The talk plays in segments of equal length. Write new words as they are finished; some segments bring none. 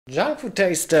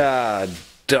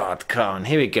Junkfoodtaster.com.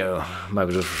 Here we go, my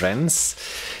little friends.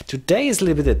 Today is a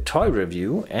little bit a toy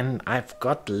review, and I've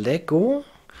got Lego.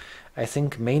 I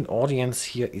think main audience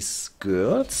here is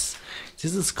girls.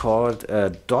 This is called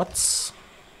Dots.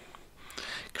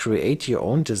 Create your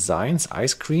own designs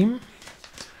ice cream.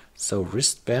 So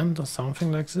wristband or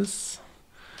something like this.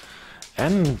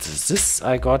 And this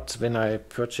I got when I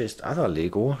purchased other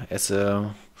Lego as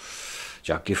a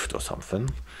gift or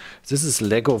something. This is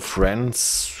Lego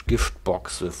Friends gift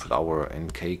box with flower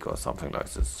and cake or something like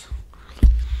this.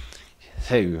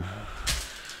 So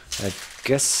I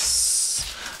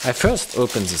guess I first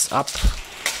open this up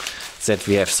that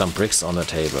we have some bricks on the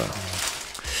table.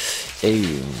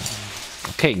 Oh,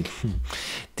 okay.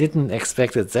 Didn't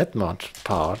expect it that much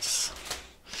parts.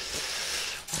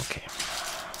 Okay.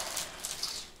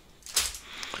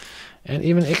 And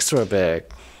even extra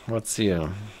bag. What's here?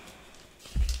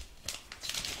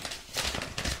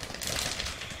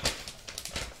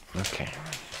 Okay.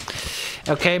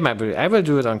 Okay, I will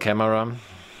do it on camera.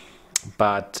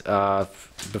 But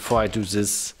before I do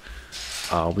this,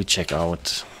 we check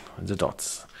out the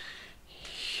dots.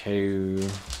 So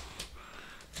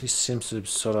this seems to be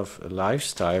sort of a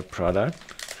lifestyle product.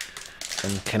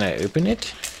 And can I open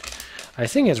it? I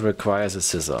think it requires a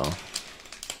scissor.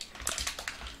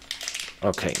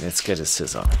 Okay, let's get a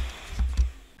scissor.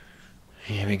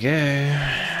 Here we go.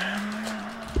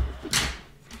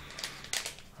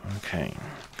 Okay,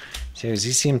 so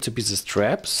these seem to be the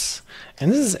straps.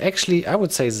 And this is actually, I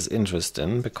would say this is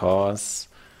interesting because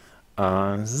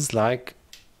this is like,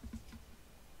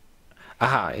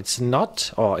 it's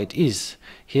not, or it is.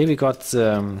 Here we got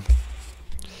the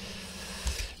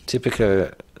typical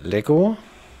Lego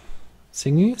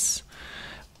thingies,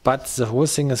 but the whole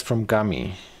thing is from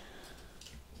gummy.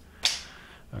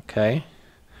 Okay,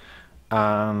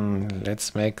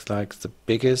 let's make like the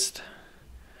biggest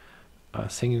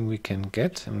thing we can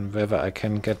get, and whether I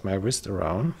can get my wrist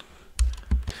around.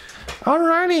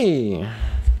 Alrighty,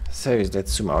 so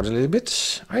let's zoom out a little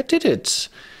bit. I did it.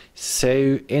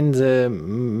 So in the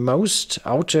most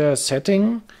outer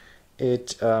setting,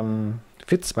 it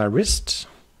fits my wrist.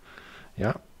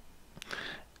 Yeah,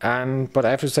 but I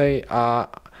have to say, I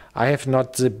have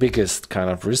not the biggest kind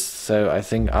of wrist, so I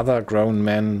think other grown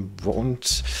men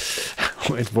won't.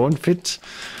 It won't fit.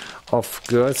 Of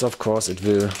girls, of course, it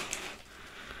will.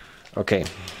 Okay.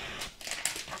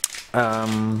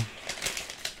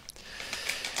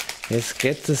 Let's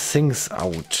get the things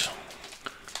out.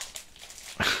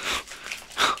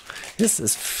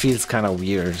 This feels kind of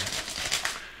weird.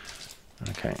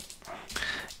 Okay.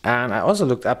 And I also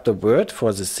looked up the word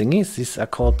for the thingies. These are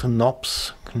called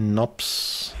knobs.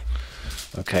 Knobs.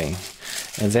 Okay.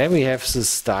 And there we have the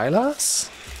stylus.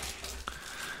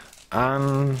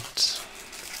 And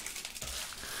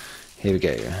here we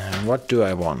go. What do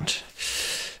I want?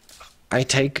 I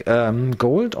take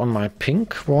gold on my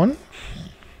pink one.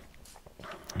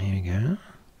 Here we go.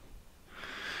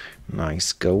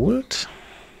 Nice gold.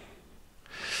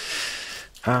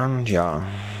 And yeah.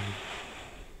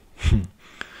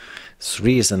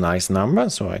 3 is a nice number,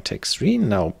 so I take 3.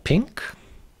 Now pink.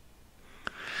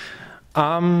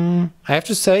 I have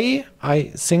to say, I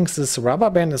think this rubber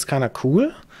band is kind of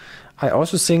cool. I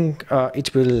also think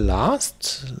it will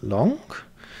last long.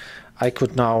 I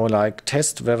could now like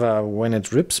test whether when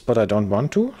it rips, but I don't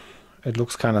want to. It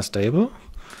looks kind of stable.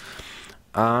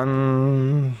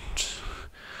 And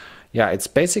yeah, it's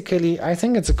basically, I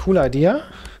think it's a cool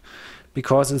idea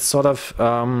because it's sort of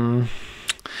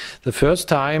the first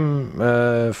time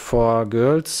for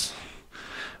girls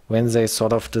when they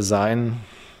sort of design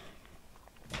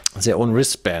their own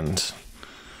wristband.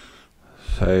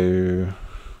 So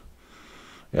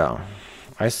yeah,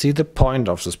 I see the point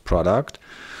of this product,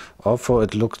 although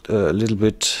it looked a little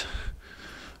bit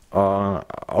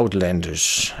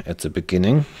outlandish at the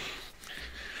beginning.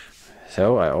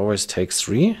 So I always take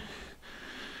 3.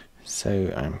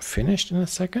 So I'm finished in a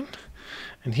second.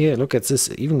 And here, look at this,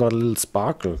 it even got little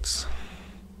sparkles.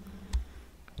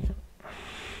 Yeah.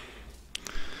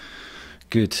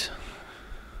 Good.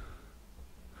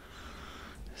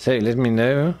 So let me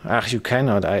know. You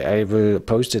cannot. I will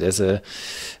post it as a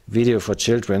video for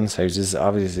children. So this is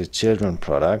obviously a children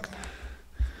product.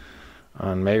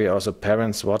 And maybe also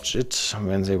parents watch it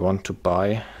when they want to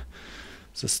buy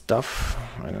the stuff.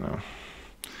 I don't know.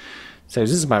 So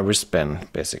this is my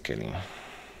wristband, basically.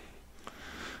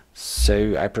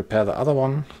 So I prepare the other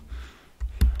one.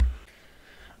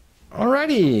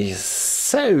 Alrighty,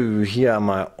 so here are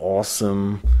my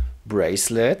awesome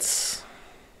bracelets.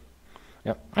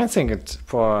 Yeah, I think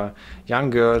for young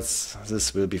girls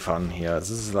this will be fun here. This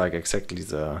is like exactly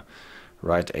the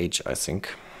right age, I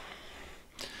think.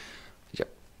 Yep.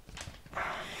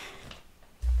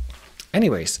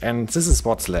 Anyways, and this is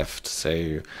what's left.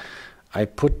 So I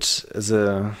put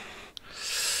the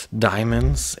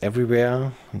diamonds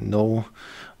everywhere, no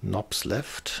knobs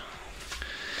left.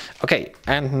 Okay,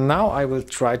 and now I will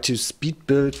try to speed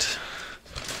build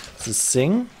this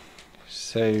thing.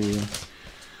 So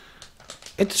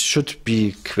it should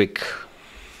be quick.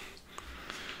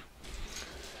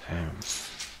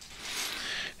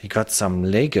 We got some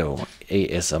Lego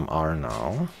ASMR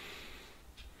now.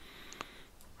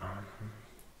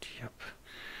 Yep.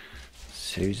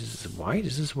 So this is white.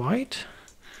 Is this white?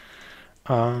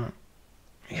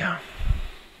 Yeah.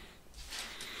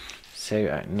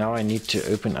 So now I need to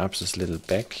open up this little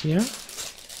bag here.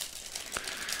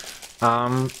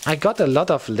 I got a lot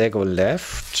of Lego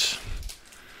left.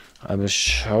 I will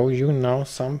show you now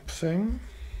something.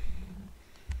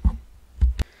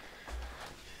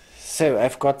 So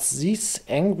I've got this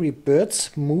Angry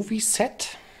Birds movie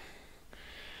set.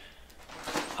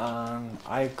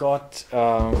 I got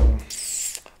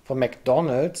for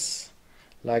McDonald's,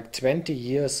 like 20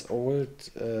 years old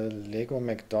Lego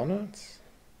McDonald's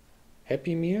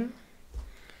Happy Meal.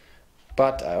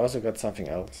 But I also got something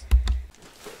else.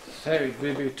 So it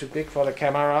will be too big for the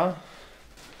camera.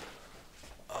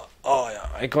 Oh yeah,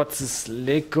 I got this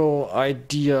Lego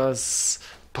Ideas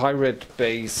Pirate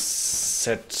Base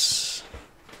set,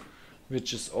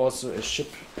 which is also a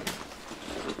ship.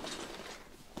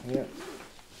 Yeah,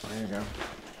 there you go.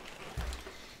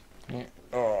 Yeah.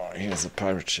 Oh, here's a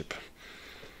pirate ship.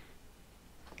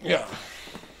 Yeah.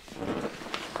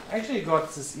 I actually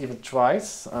got this even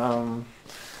twice. I'm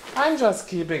just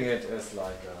keeping it as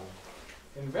like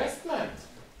an investment.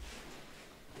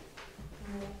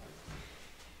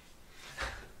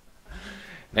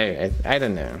 No, I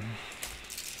don't know.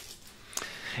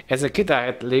 As a kid I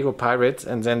had Lego Pirates,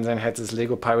 and then had this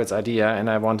Lego Pirates idea, and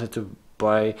I wanted to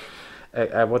buy,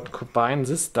 I would combine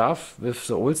this stuff with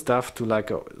the old stuff to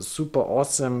like a super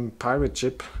awesome pirate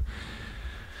ship.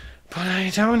 But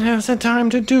I don't have the time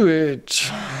to do it.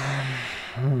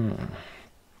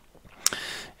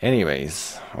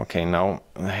 Anyways, okay, now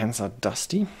the hands are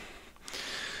dusty.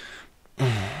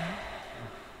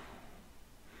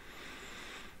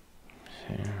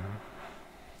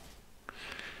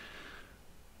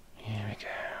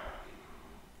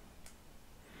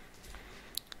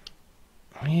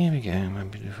 Here we go, my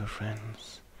beautiful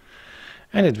friends.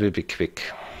 And it will be quick.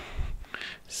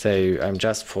 So I'm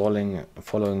just following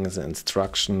the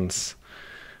instructions.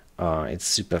 It's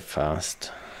super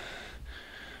fast.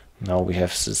 Now we have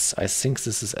this, I think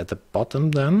this is at the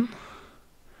bottom then.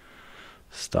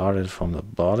 Started from the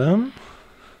bottom.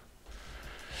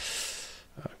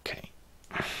 Okay.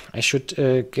 I should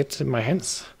get my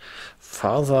hands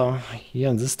farther here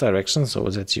in this direction so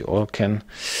that you all can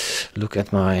look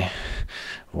at my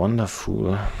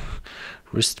wonderful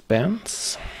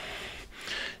wristbands.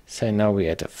 So now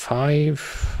we're at a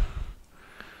 5.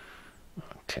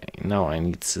 Okay, now I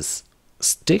need this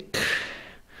stick.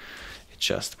 It's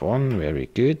just one, very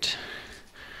good.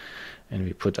 And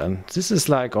we put on, this is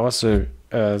like also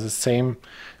the same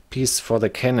piece for the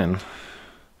cannon.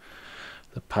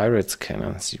 The pirates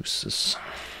cannons use this.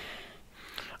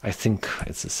 I think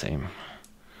it's the same.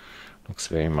 Looks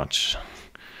very much.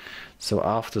 So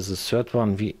after the third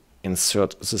one we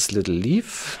insert this little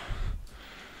leaf.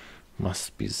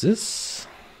 Must be this.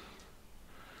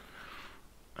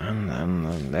 And then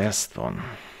the last one.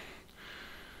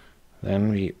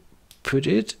 Then we put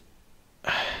it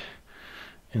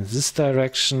in this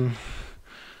direction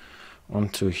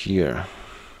onto here.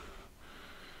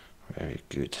 Very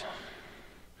good.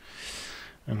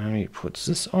 And then we put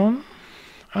this on.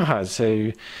 Aha,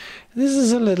 so this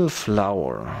is a little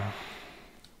flower.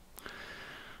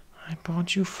 I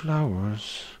bought you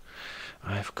flowers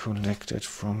I've collected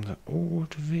from the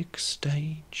old Vic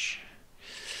stage.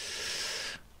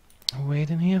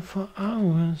 Waiting here for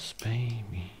hours,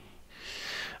 baby.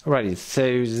 Alrighty,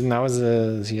 so now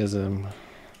here's the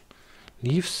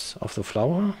leaves of the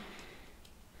flower.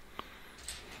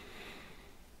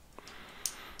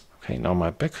 Okay, now my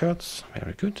back hurts.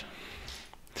 Very good.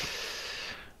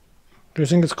 Do you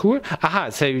think it's cool? Aha,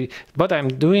 so what I'm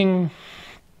doing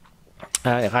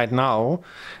right now,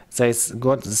 they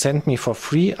sent me for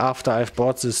free after I've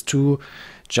bought these 2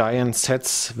 giant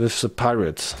sets with the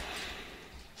pirates.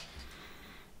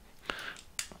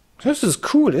 This is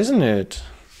cool, isn't it?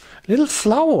 Little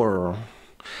flower.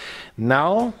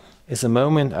 Now is the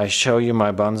moment I show you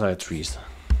my bonsai trees.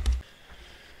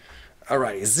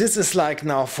 Alright, this is like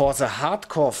now for the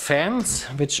hardcore fans,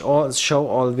 which all show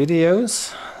all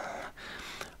videos.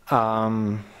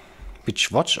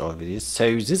 which watch all this.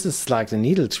 So this is like the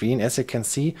needle tree, and as you can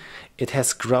see, it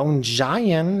has grown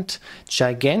gigantic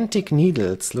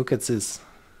needles. Look at this.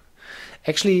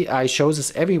 Actually, I show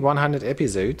this every 100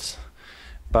 episodes,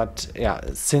 but yeah,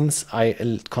 since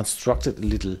I constructed a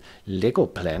little Lego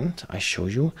plant, I show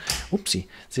you. Oopsie,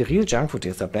 the real junk food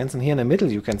is the plants, and here in the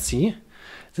middle you can see.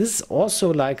 This is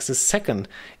also like the second.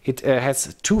 It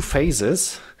has two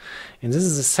phases, and this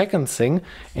is the second thing,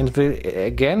 and it will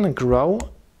again grow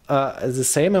the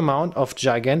same amount of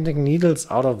gigantic needles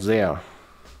out of there.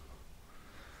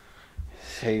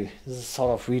 Hey, this is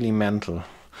sort of really mental.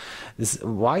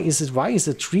 Why is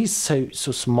the tree so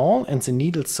small and the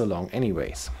needles so long?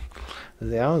 Anyways,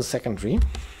 there are the second tree.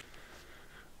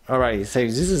 Alright, so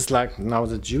this is like now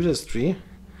the Judas tree,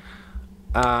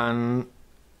 and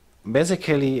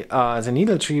basically the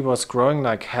needle tree was growing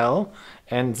like hell,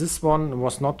 and this one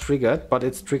was not triggered, but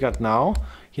it's triggered now.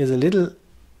 Here's a little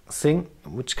thing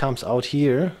which comes out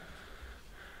here.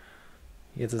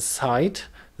 Here's the side.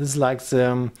 This is like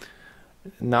the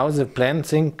now the plant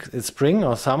think it's spring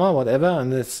or summer, whatever,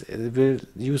 and it will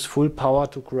use full power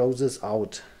to grow this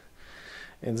out.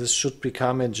 And this should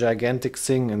become a gigantic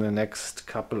thing in the next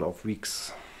couple of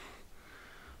weeks.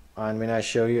 And when I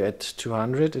show you at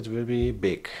 200, it will be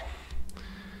big.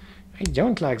 I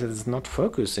don't like that it's not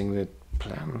focusing the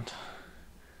plant.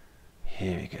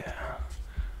 Here we go.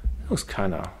 Looks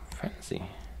kind of fancy.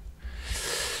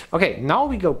 Okay, now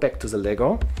we go back to the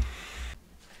Lego.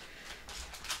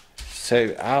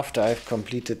 So after I've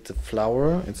completed the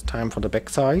flower, it's time for the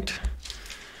backside.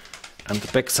 And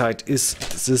the backside is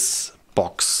this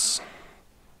box.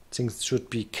 I think it should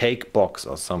be cake box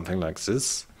or something like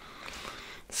this.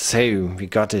 So we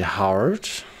got a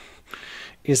heart.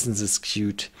 Isn't this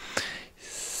cute?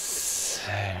 So,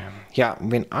 yeah,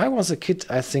 when I was a kid,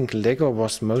 I think Lego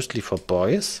was mostly for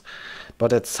boys.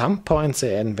 But at some point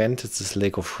they invented this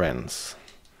Lego Friends.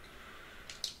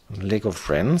 Lego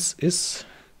Friends is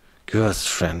girls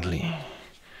friendly.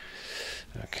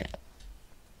 Okay.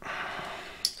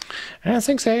 And I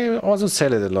think they also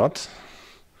sell it a lot.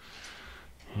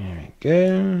 Here we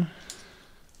go.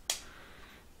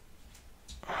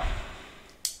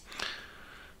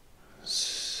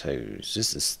 So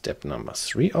this is step number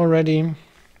 3 already.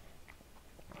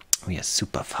 We are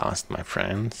super fast, my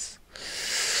friends.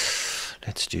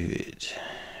 Let's do it.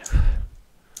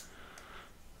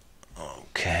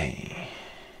 Okay.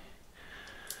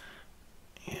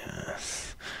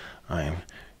 Yes. I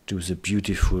do the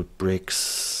beautiful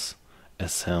bricks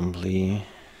assembly.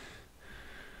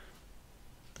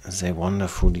 They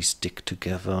wonderfully stick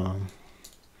together,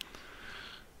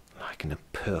 like in a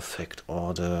perfect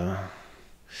order.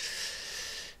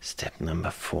 Step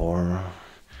number 4.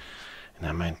 And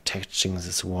I'm attaching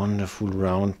these wonderful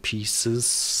round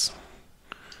pieces,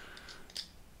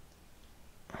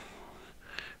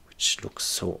 which looks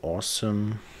so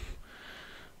awesome.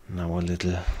 Now a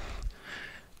little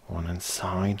one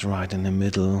inside, right in the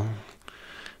middle.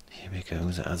 Here we go,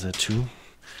 the other two,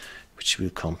 which will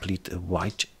complete a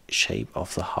white shape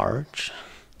of the heart.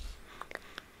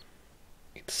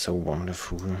 It's so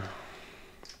wonderful.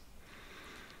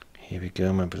 Here we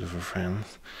go, my beautiful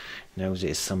friends. Now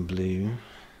there's some blue.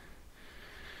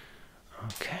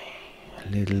 Okay, a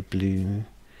little blue.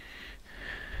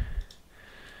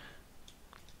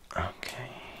 Okay.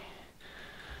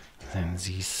 Then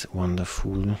these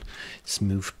wonderful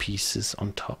smooth pieces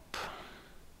on top.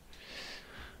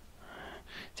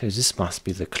 So this must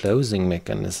be the closing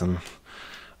mechanism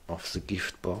of the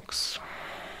gift box.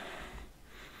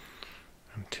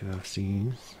 And 2 of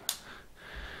these.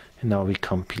 And now we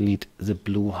complete the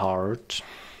blue heart.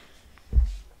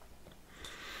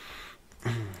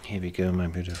 Here we go, my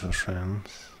beautiful friends.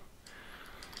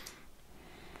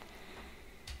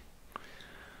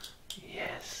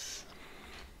 Yes.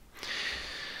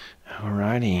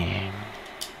 Alrighty.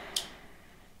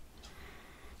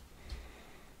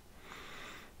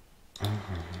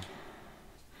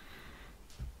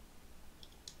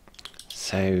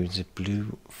 So the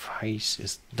blue face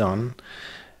is done,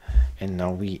 and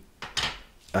now we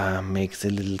make the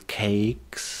little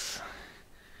cakes.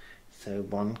 So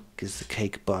one is the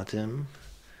cake bottom,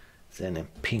 then a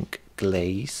pink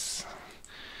glaze.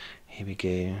 Here we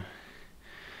go.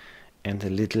 And a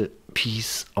little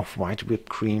piece of white whipped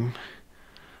cream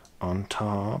on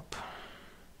top.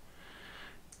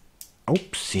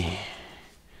 Oopsie.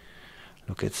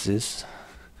 Look at this.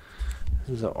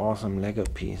 This is an awesome Lego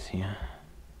piece here.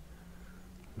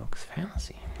 Looks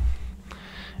fancy.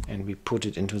 And we put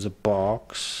it into the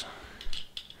box.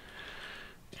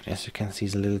 And as you can see,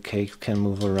 the little cake can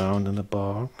move around in the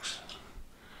box.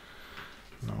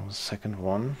 Now the second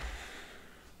one.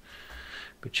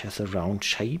 which has a round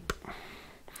shape,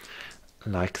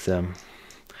 like the,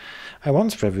 I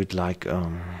once reviewed like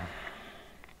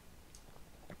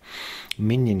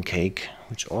minion cake,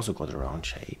 which also got a round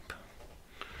shape.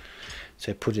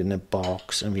 So I put it in a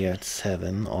box and we are at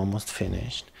 7, almost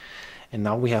finished. And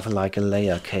now we have like a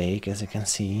layer cake, as you can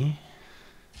see.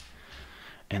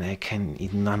 And I can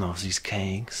eat none of these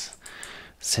cakes,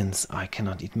 since I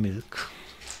cannot eat milk.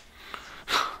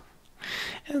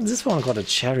 And this one got a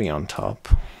cherry on top.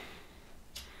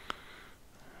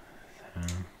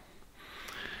 And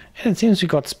it seems we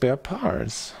got spare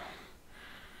parts.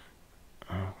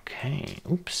 Okay,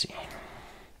 oopsie.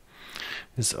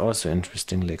 This is also an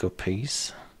interesting Lego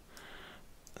piece.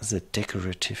 The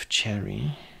decorative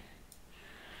cherry.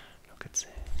 Look at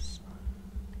this.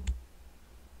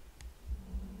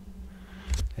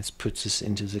 Let's put this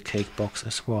into the cake box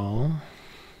as well.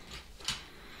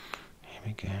 Here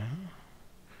we go.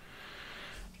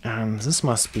 And this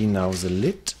must be now the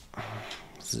lid.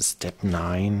 This is step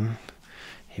 9.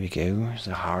 Here we go,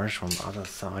 the heart from the other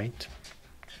side.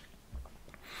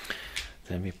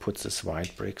 Then we put this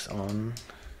white bricks on.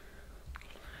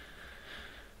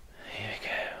 Here we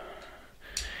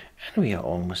go. And we are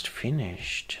almost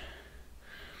finished.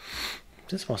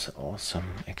 This was an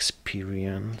awesome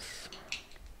experience.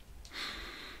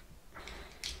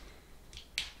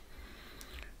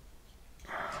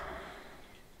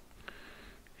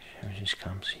 This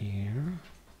comes here.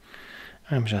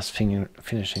 I'm just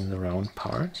finishing the round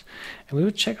part. And we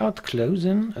will check out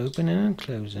closing, opening and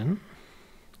closing.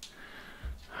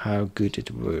 How good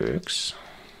it works.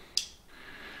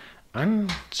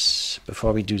 And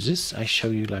before we do this, I show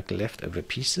you like leftover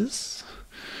pieces.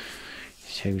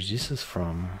 So this is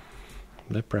from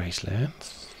the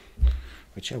bracelets,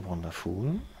 which are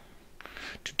wonderful.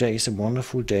 Today is a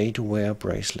wonderful day to wear a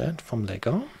bracelet from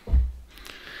Lego.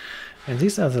 And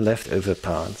these are the leftover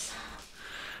parts.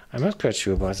 I'm not quite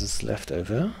sure why this is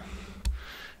leftover.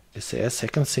 Is there a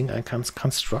second thing I can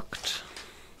construct?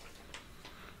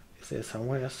 Is there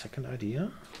somewhere a second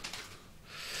idea?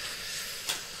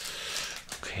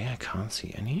 Okay, I can't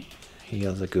see any. Here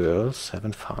are the girls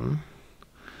having fun.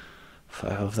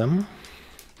 5 of them.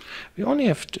 We only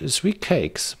have 3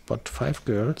 cakes, but 5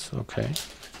 girls, okay.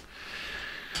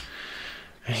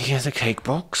 And here's a cake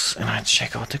box, and I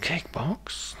check out the cake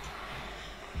box.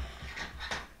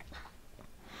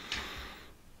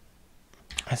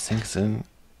 I think the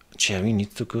cherry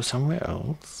needs to go somewhere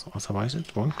else, otherwise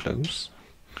it won't close.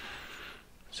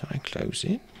 So I close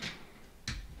it.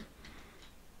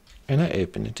 And I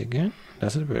open it again.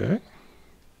 Does it work?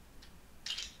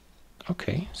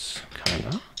 Okay,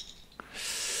 kinda.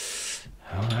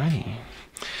 Alrighty.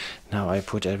 Now I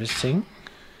put everything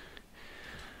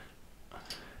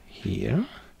here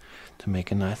to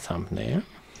make a nice thumbnail.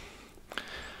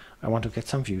 I want to get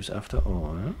some views after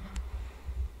all.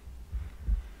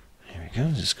 Here we go,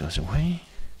 this goes away.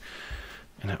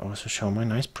 And I also show my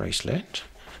nice bracelet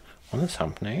on the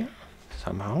thumbnail.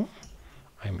 Somehow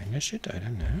I managed it, I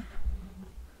don't know.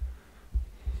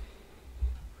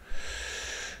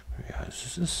 Yeah,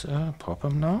 this is a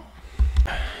problem now.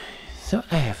 So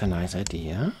I have a nice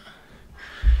idea.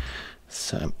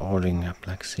 So I'm rolling up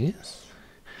like this.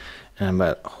 And I'm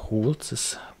going to hold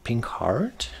this pink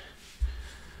heart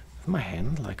with my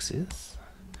hand like this.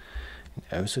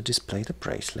 And also display the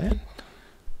bracelet.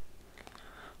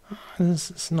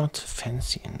 This is not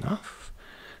fancy enough.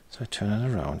 So I turn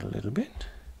it around a little bit.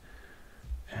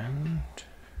 And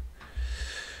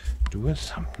do a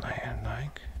thumbnail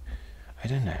like, I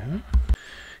don't know.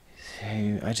 So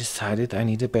I decided I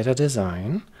need a better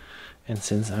design. And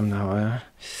since I'm now a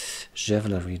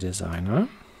jewelry designer,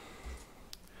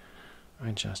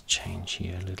 I just change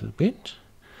here a little bit.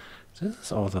 This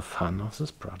is all the fun of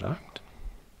this product.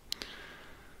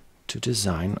 To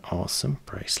design awesome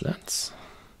bracelets.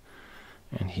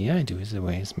 And here I do it the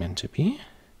way it's meant to be.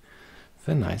 With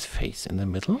a nice face in the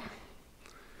middle.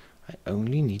 I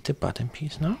only need the bottom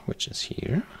piece now, which is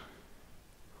here.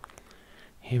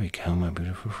 Here we go, my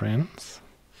beautiful friends.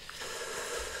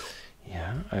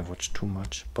 Yeah, I watched too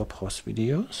much Bob Ross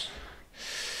videos.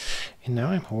 And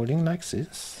now I'm holding like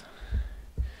this.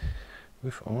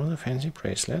 With all the fancy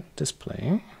bracelet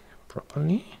displaying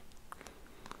properly.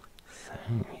 So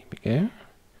here we go.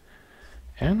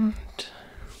 And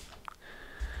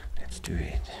let's do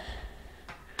it.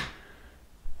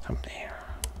 Thumbnail.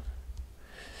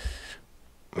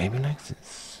 Maybe like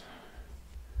this.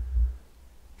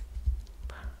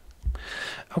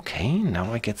 Okay,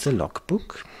 now I get the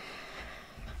logbook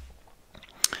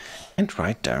and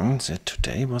write down that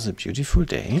today was a beautiful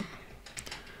day.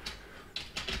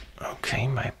 Okay,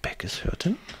 my back is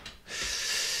hurting.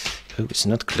 Oh, it's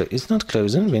not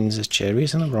closing when the cherry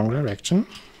is in the wrong direction.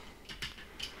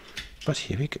 But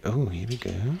here we go. Oh, here we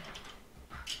go.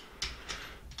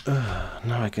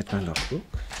 Now I get my logbook.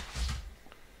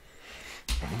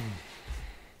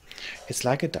 It's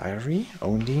like a diary,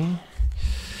 only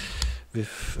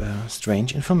with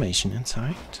strange information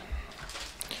inside.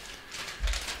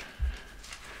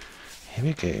 Here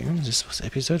we go. This was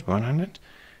episode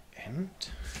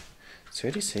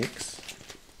 136.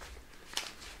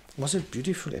 It was a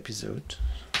beautiful episode.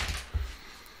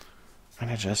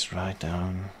 And I just write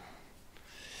down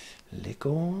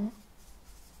Lego,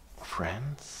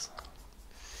 friends,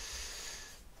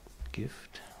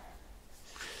 gift,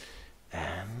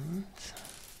 and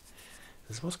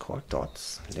this was called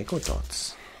dots, Lego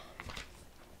dots.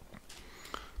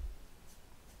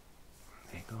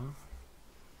 Lego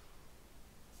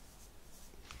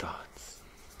dots.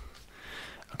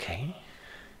 Okay.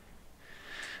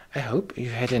 I hope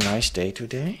you had a nice day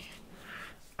today.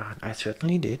 I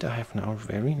certainly did. I have now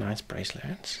very nice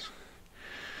bracelets.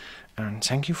 And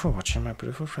thank you for watching, my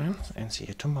beautiful friends, and see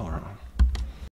you tomorrow.